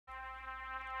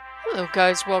Hello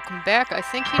guys, welcome back. I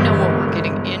think you know what we're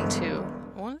getting into.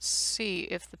 I want to see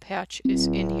if the patch is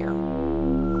in here.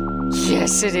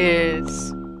 Yes, it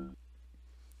is!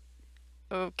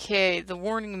 Okay, the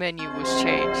warning menu was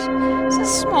changed. It's a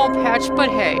small patch, but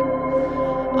hey.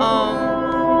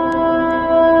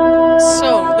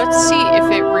 So, let's see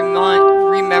if it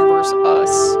remembers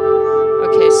us.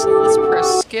 Okay, so let's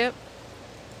press skip.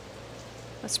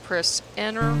 Let's press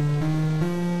enter.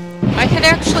 I had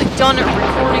actually done a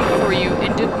recording for you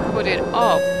and didn't put it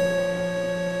up.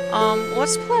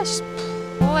 Let's press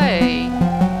play.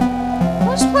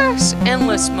 Let's press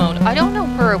endless mode. I don't know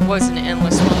where it was in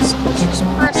endless mode, so let's just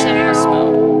press endless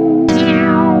mode.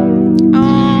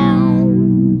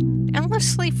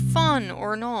 Endlessly fun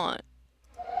or not?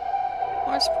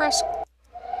 Let's press...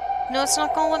 No, it's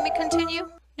not gonna let me continue?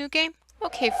 New game?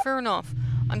 Okay, fair enough.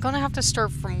 I'm gonna have to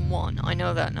start from 1. I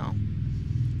know that now.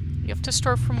 You have to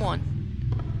start from 1.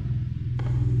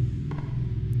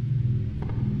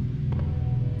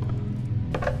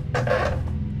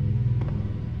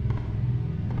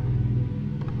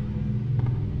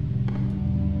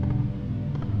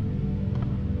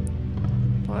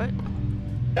 But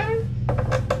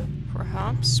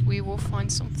perhaps we will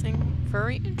find something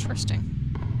very interesting.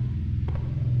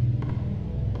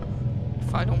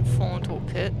 If I don't fall into a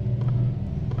pit.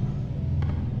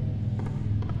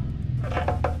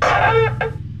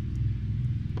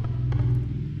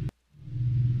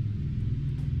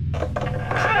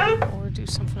 Or do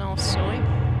something else silly.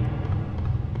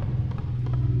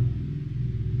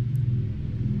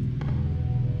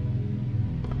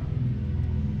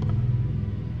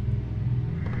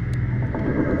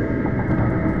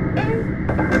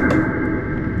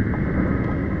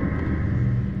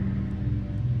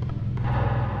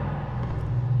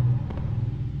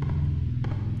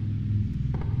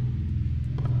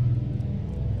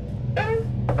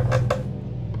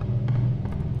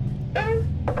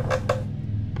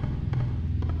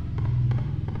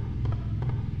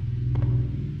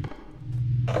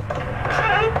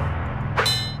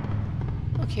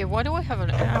 Okay, why do I have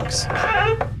an axe?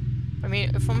 I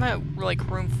mean, if I'm at, like,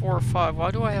 room 4 or 5,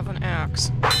 why do I have an axe?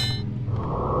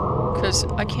 Because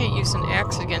I can't use an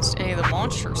axe against any of the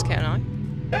monsters, can I?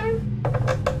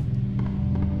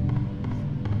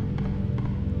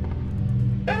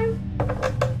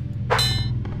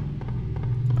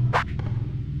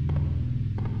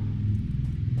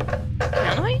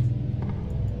 Can I?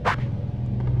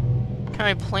 Can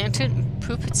I plant it and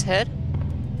poop its head?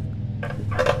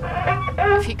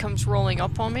 If he comes rolling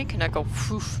up on me, can I go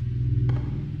poof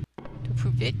to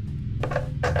poop it?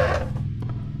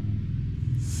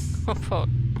 How about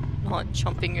not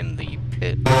jumping in the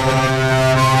pit?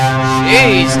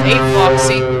 Jeez! Hey,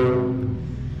 Foxy!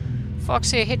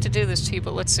 Foxy, I hate to do this to you,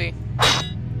 but let's see.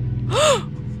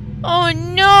 Oh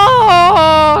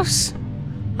no!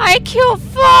 I killed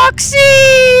Foxy!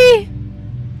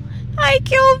 I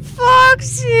killed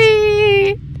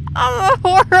Foxy! I'm a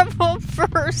horrible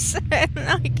person.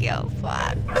 I killed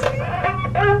Foxy.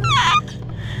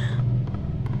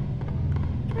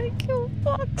 I killed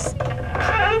Foxy.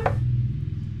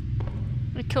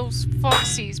 It kills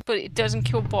Foxies, but it doesn't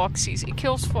kill Boxies. It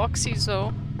kills Foxies,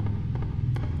 though.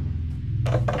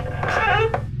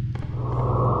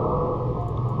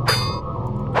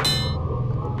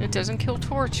 It doesn't kill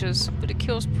Torches, but it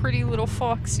kills pretty little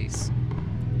Foxies.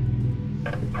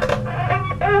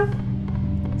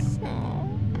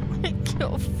 I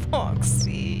killed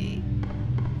Foxy.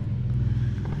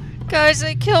 Guys,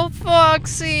 I killed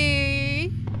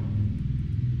Foxy.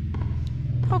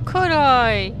 How could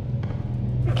I?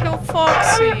 I killed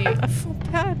Foxy. I feel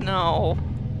bad now.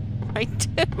 I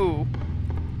do.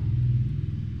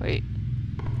 Wait.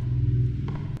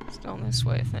 It's down this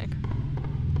way, I think.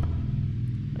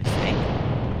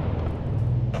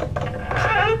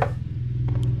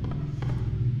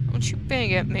 Don't you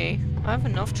bang at me. I have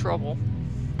enough trouble.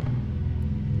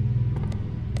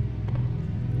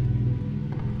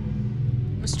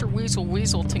 Mr. Weasel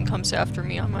Weaselton comes after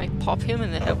me, I might pop him in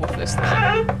the head with this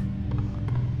thing.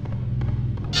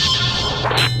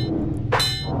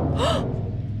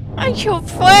 I killed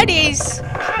Freddy's!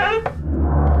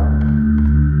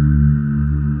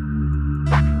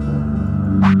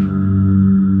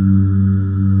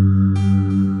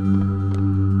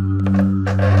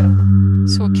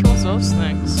 So it kills those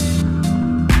things.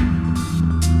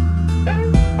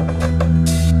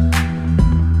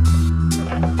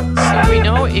 We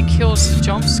know it kills the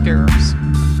jump scares.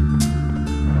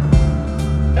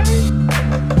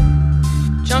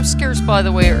 Jump scares, by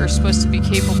the way, are supposed to be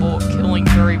capable of killing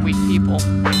very weak people.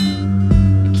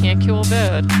 They can't kill a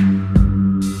bed.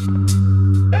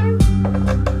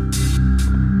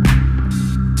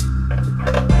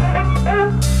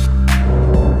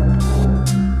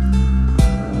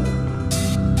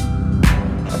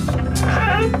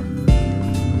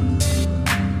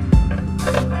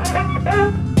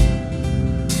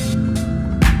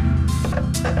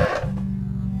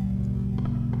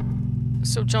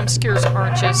 So jump scares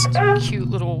aren't just cute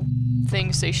little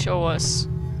things they show us.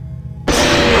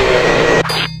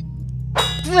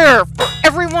 There! For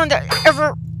everyone that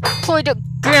ever played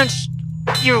against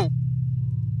you!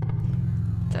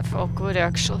 That felt good,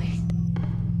 actually.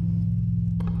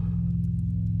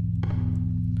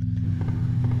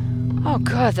 Oh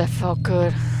god, that felt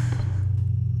good.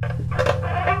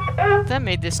 That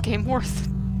made this game worth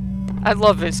it. I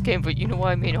love this game, but you know what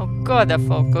I mean. Oh god, that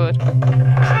felt good.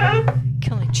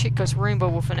 Killing Chica's rainbow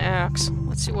with an axe.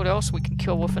 Let's see what else we can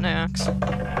kill with an axe. Can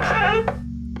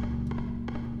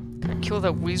I kill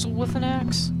that weasel with an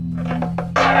axe?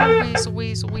 Weasel,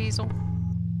 weasel, weasel.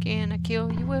 Can I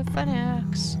kill you with an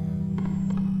axe?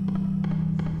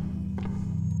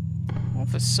 All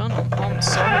of a sudden, I'm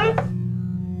homicidal.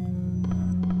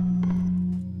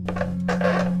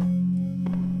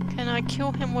 Can I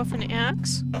kill him with an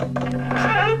axe?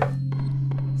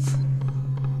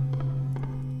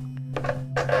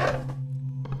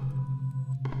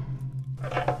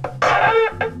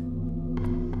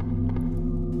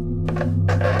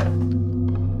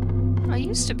 I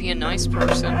used to be a nice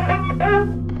person.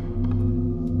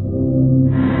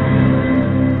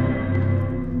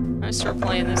 I start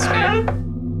playing this game.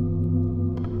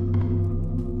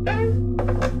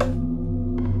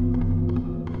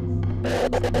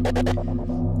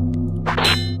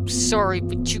 Sorry,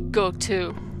 but you go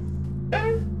too.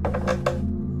 I've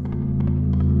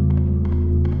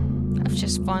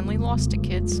just finally lost it,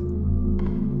 kids.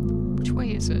 Which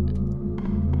way is it?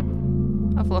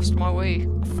 I've lost my way.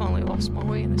 I've finally lost my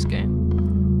way in this game.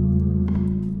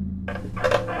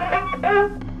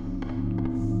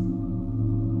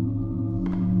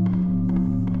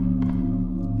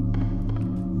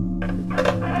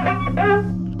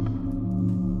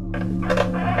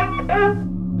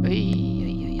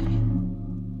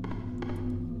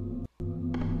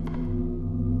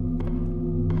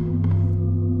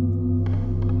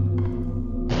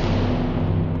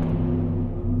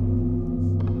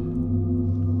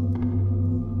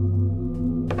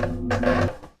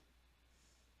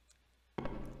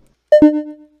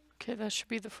 Okay, that should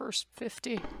be the first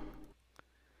 50.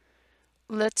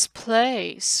 Let's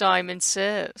play, Simon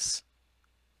Says.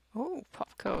 Oh,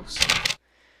 Pop Coast.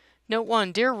 Note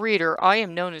 1. Dear reader, I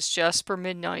am known as Jasper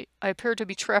Midnight. I appear to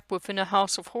be trapped within a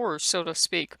house of horrors, so to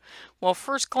speak. While at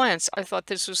first glance, I thought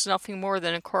this was nothing more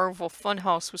than a Carnival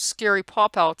funhouse with scary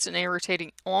pop-outs and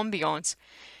irritating ambiance.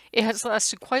 It has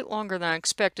lasted quite longer than I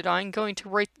expected. I am going to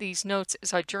write these notes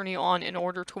as I journey on in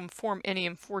order to inform any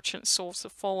unfortunate souls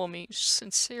that follow me.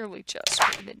 Sincerely,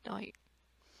 Jasper Midnight.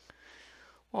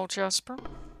 Well, Jasper,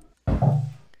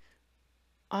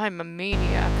 I'm a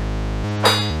maniac.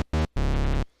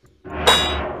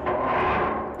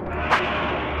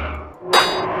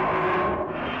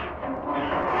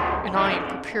 And I am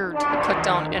prepared to cut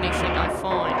down anything I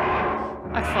find.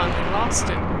 I finally lost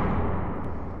it.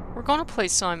 We're gonna play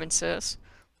Simon Says.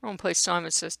 We're gonna play Simon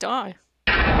Says Die.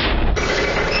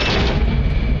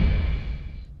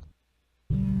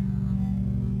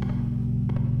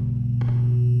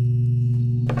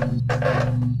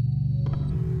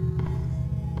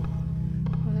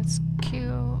 Let's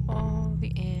kill all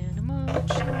the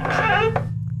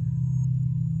animatronics.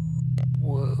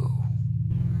 Whoa.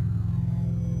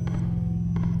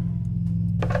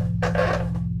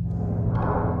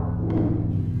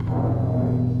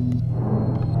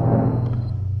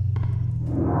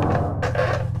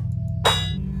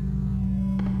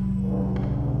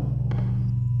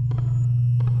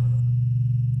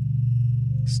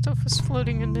 Stuff is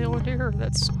floating in the air.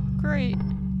 That's great.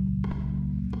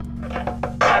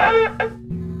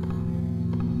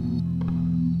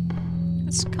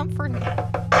 It's comforting.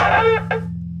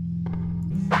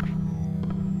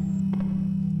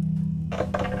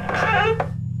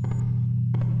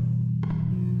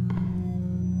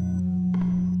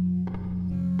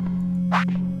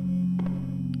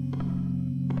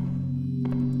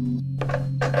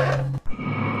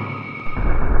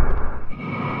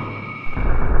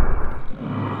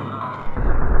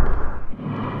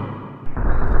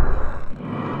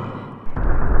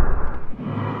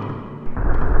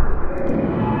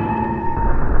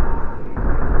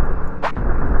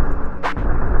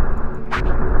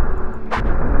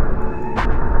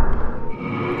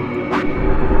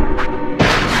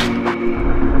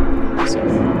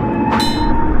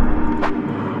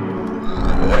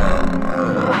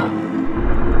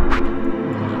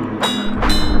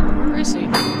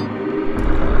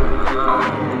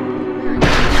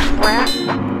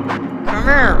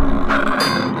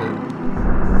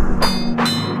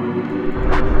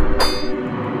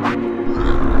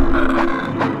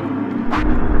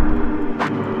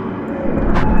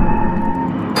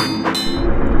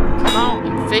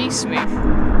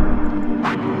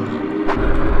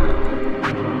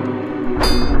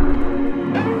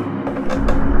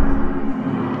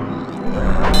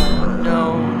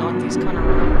 kind of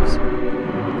rooms.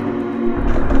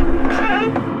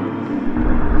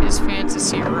 His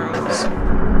fantasy rooms.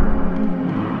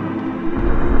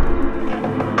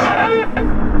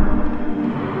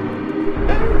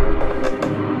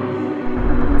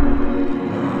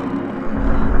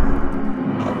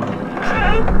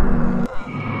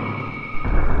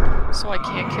 So I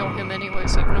can't kill him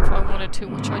anyways, even if I wanted to,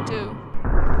 which I do.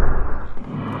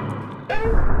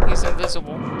 He's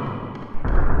invisible.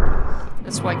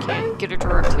 That's why I can't get a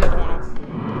direct hit on him.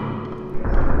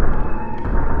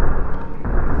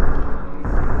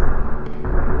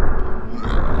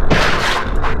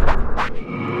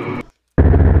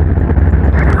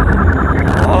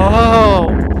 Oh!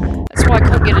 That's why I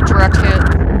couldn't get a direct hit.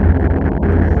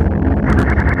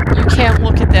 You can't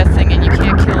look at that thing and you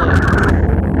can't kill it.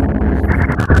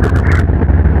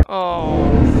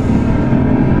 Oh.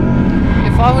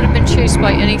 If I would have been chased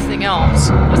by anything else.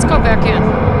 Let's go back in.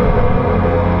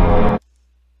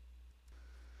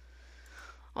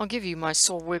 I'll give you my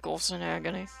soul wiggles in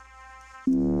agony.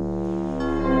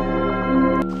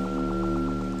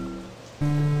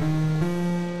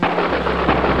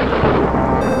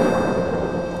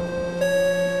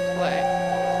 Play.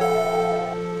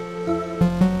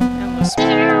 Endless.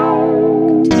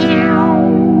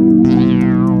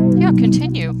 Yeah,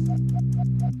 continue.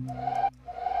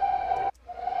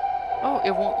 Oh,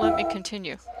 it won't let me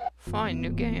continue. Fine, new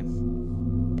game.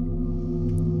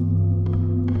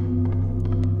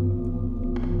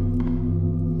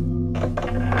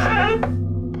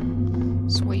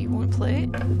 That's the way you want to play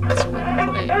it? That's the way you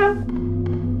play it.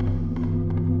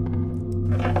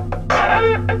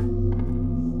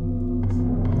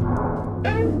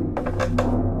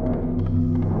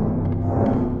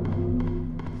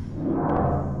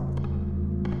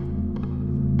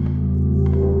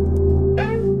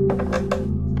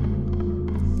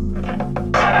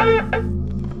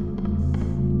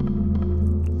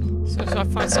 So if I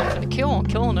find something to kill, I'm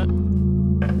killing it.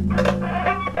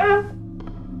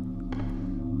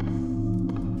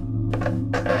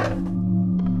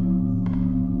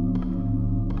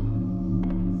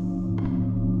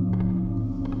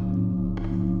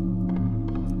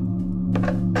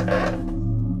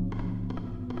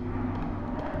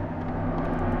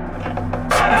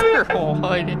 They're all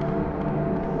hiding.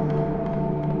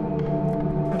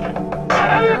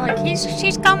 They're like,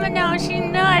 she's coming now, she's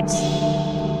nuts.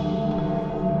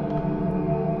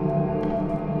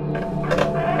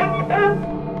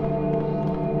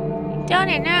 You've done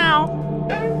it now.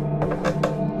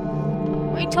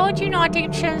 We told you not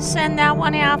to send that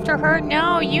one after her.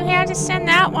 No, you had to send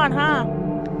that one, huh?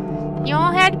 You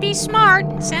all had to be smart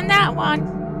and send that one.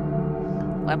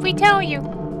 What'd we tell you?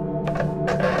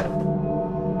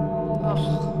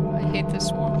 Oh, I hate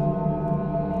this one.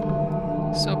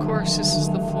 So of course this is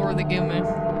the floor they give me.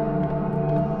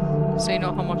 So you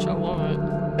know how much I love it.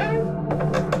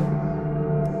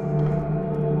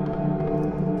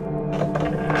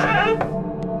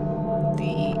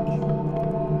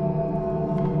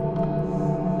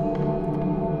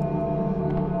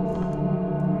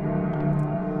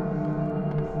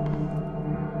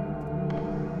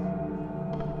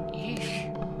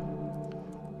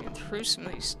 Through some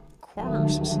of these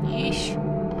corners is yeesh.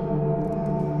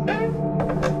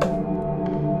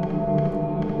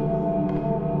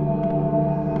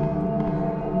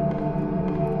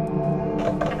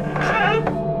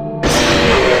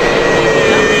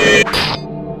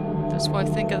 That's why I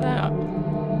think of that.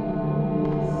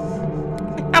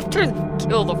 After you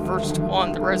kill the first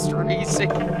one, the rest are easy.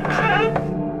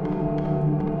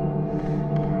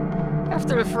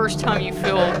 After the first time you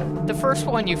feel... The first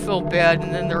one you feel bad,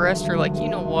 and then the rest are like, you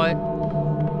know what?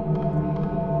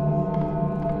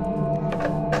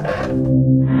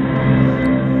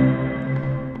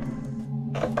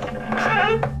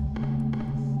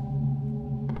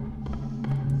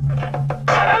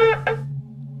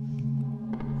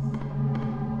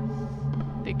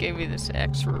 They gave me this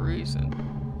X for a reason.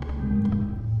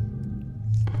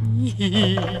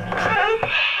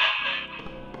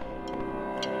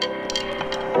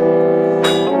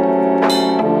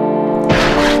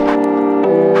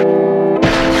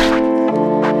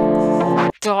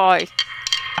 Die.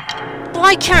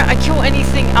 Why can't I kill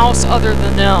anything else other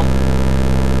than them?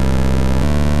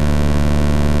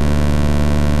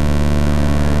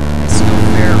 It's no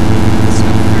fair. It's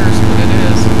no fair is what it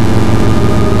is.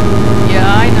 Yeah,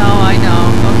 I know.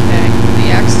 Okay. The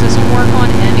X doesn't work on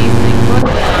anything but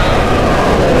them.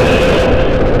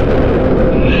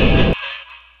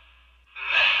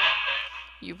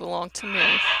 You belong to me.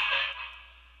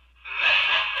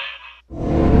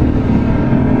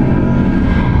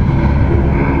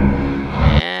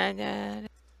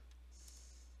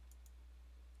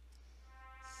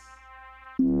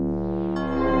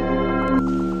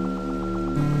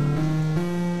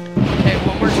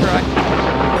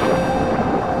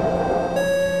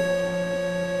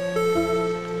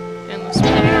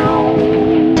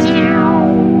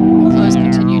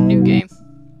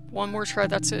 one more try,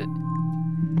 that's it.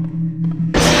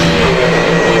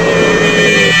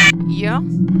 Yeah?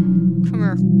 Come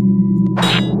here.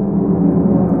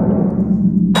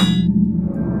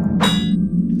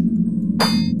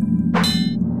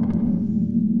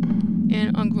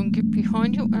 And I'm going to get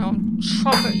behind you and I'll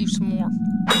chop at you some more.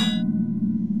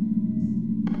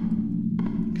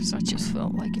 Because I just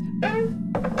felt like it.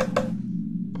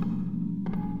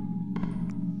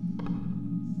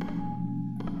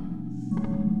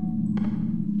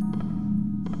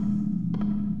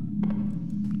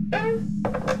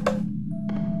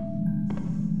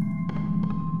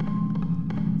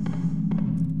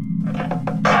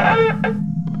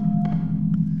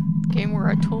 Game where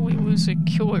I totally lose and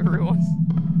kill everyone.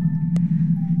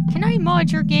 Can I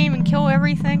mod your game and kill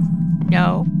everything?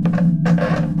 No.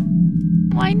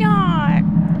 Why not?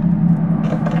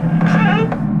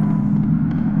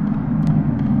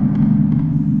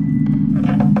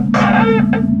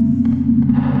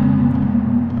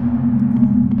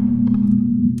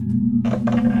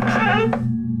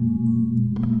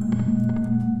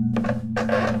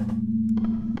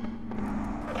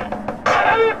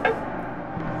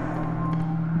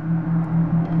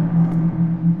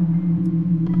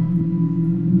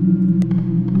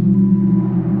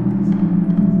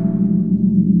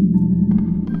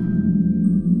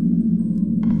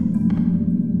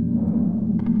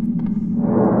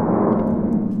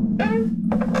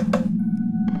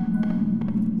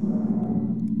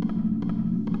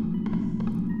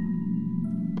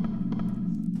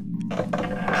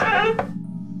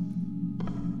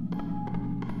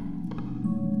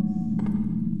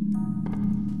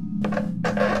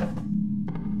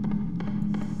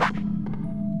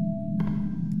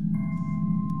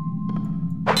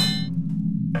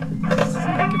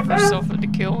 Give herself a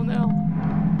kill now.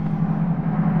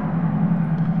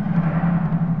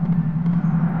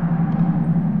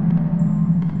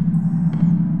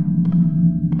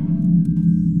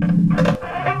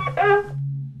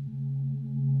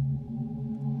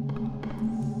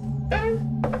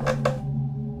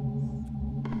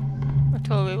 I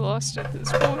totally lost at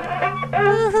this point.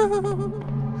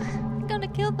 I'm gonna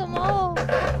kill them all.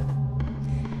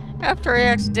 After I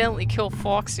accidentally kill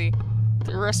Foxy.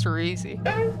 The rest are easy.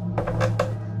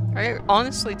 I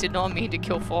honestly did not mean to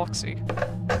kill Foxy.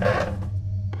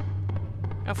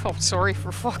 I felt sorry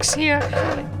for Foxy,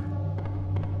 actually.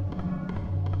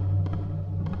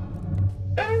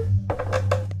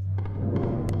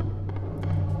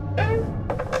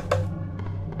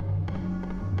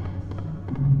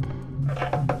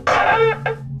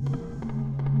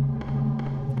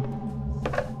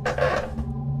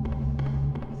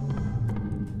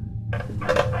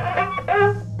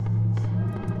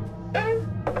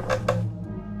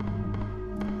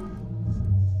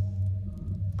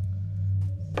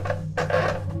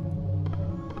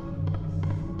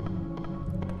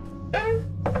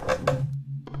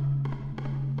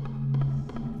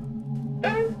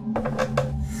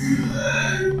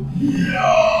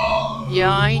 Yeah,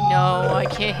 I know. I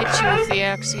can't hit you with the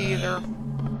axe either.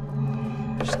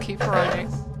 Just keep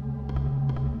running.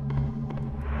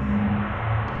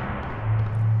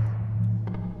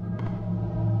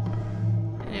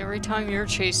 And every time you're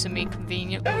chasing me,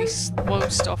 conveniently slow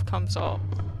stuff comes up.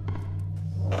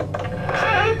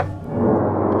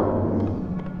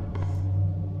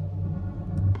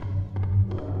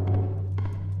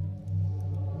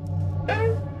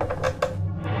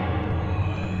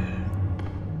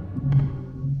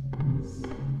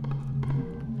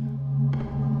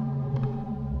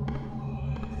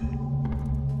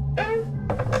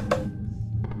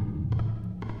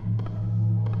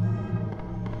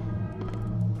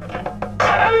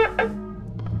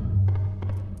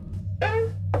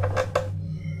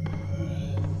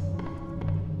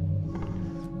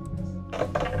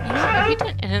 If he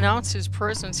didn't announce his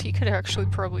presence, he could actually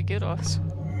probably get us.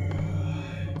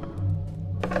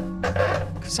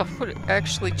 Because I would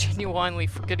actually genuinely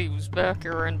forget he was back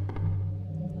here and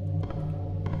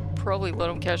probably let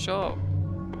him catch up.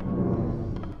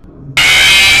 Don't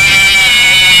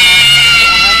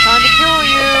have time to kill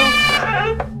you!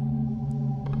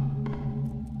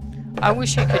 I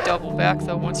wish he could double back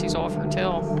though once he's off her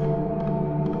tail.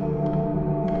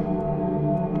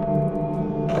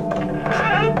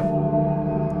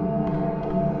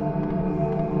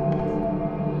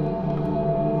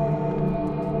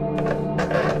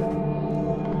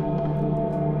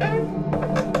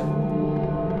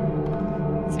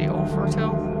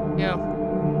 Yeah.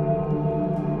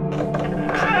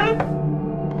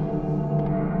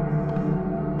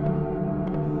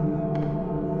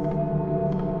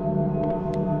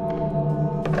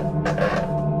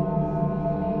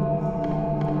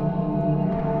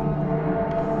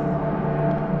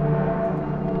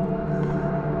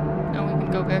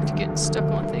 getting stuck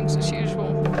on things as usual.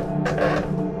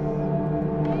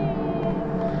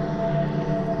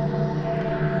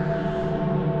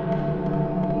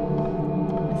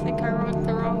 I think I went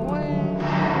the wrong way.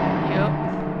 Yep.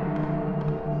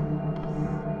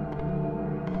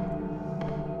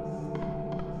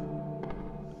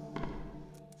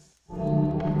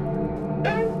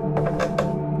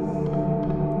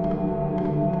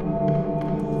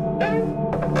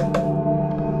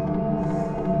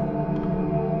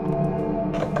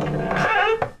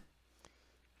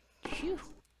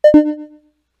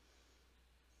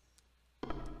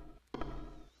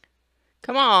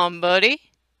 Come on,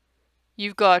 buddy.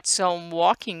 You've got some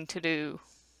walking to do.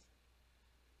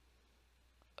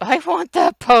 I want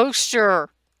that poster.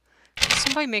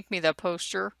 Somebody make me that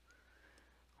poster.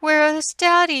 Where is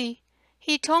Daddy?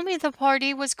 He told me the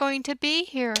party was going to be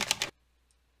here.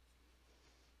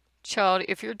 Child,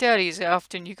 if your daddy's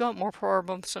after, you got more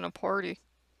problems than a party.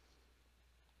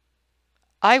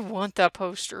 I want that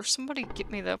poster. Somebody get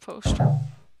me that poster.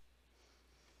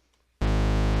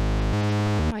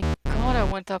 Oh my God, I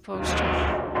want that poster.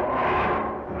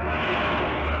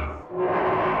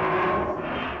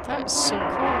 That is so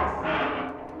cool.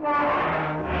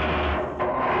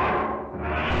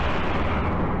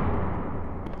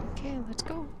 Okay, let's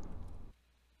go.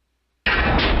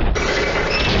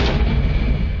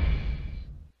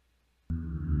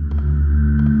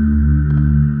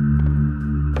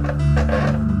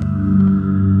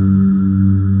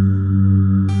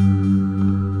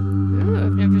 Ooh,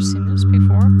 I've never seen this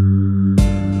before.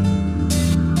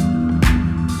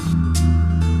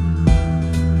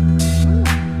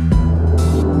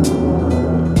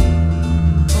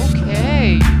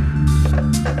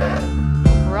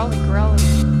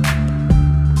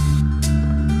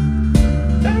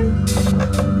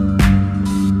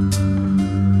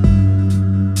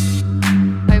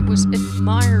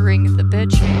 Admiring the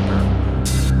bedchamber.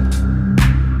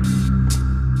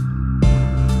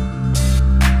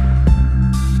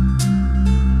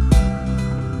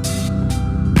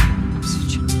 I'm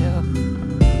such a nib.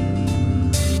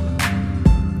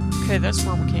 Okay, that's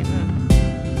where we came in.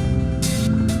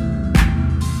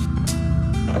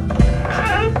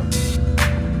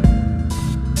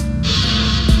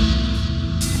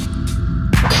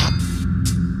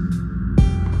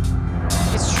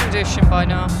 It's tradition by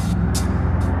now.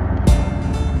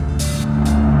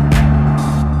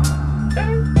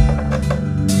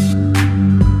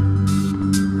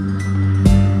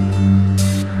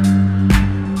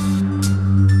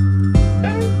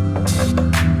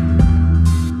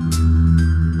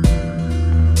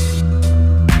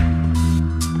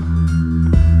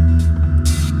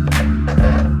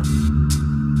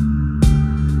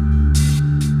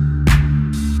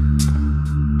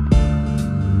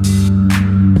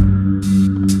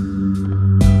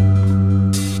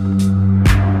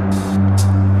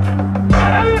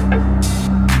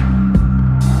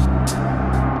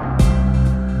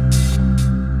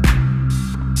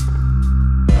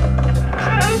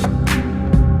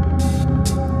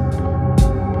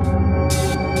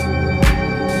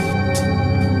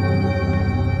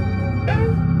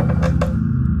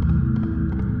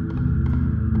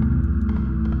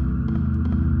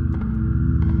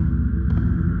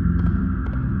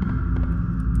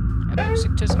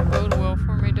 Music doesn't bode well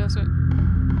for me, does it?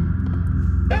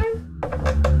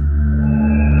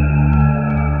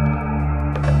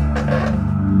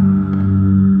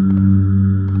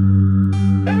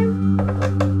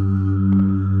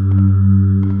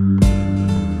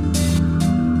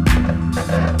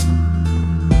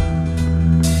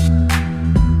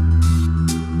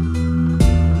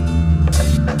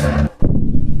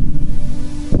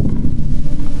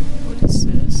 What is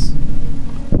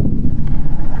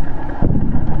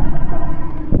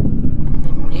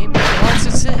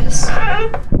this?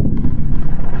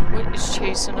 What is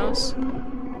chasing us?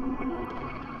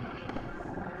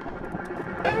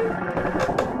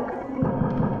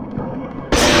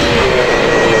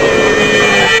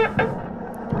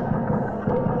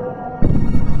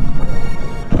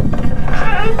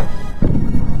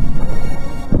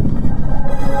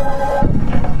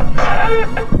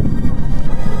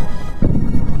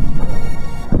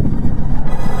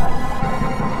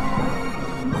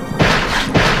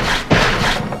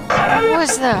 What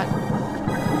is that?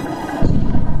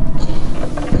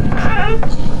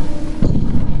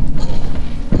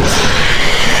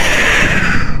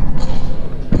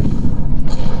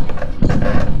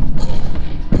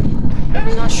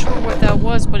 I'm not sure what that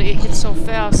was, but it hit so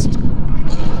fast.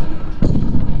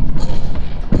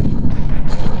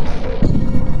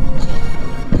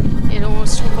 It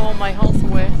almost took all my health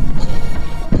away.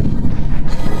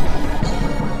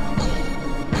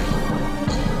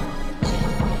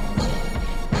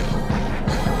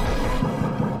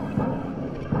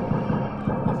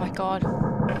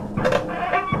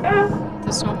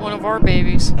 of our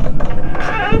babies.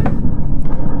 I'm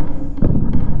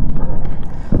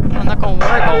not gonna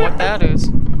worry about what that is.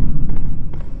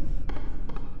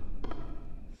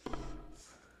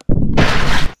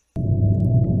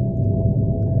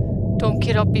 Don't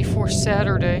get up before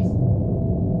Saturday.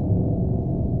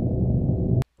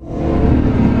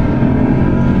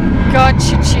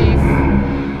 Gotcha, Chief.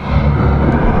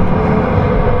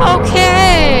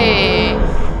 Okay.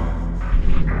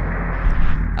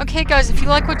 Okay, guys, if you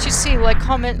like what you see, like,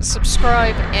 comment, and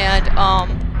subscribe, and,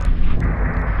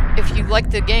 if you like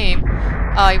the game,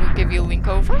 I will give you a link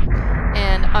over,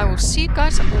 and I will see you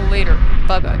guys later.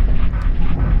 Bye-bye.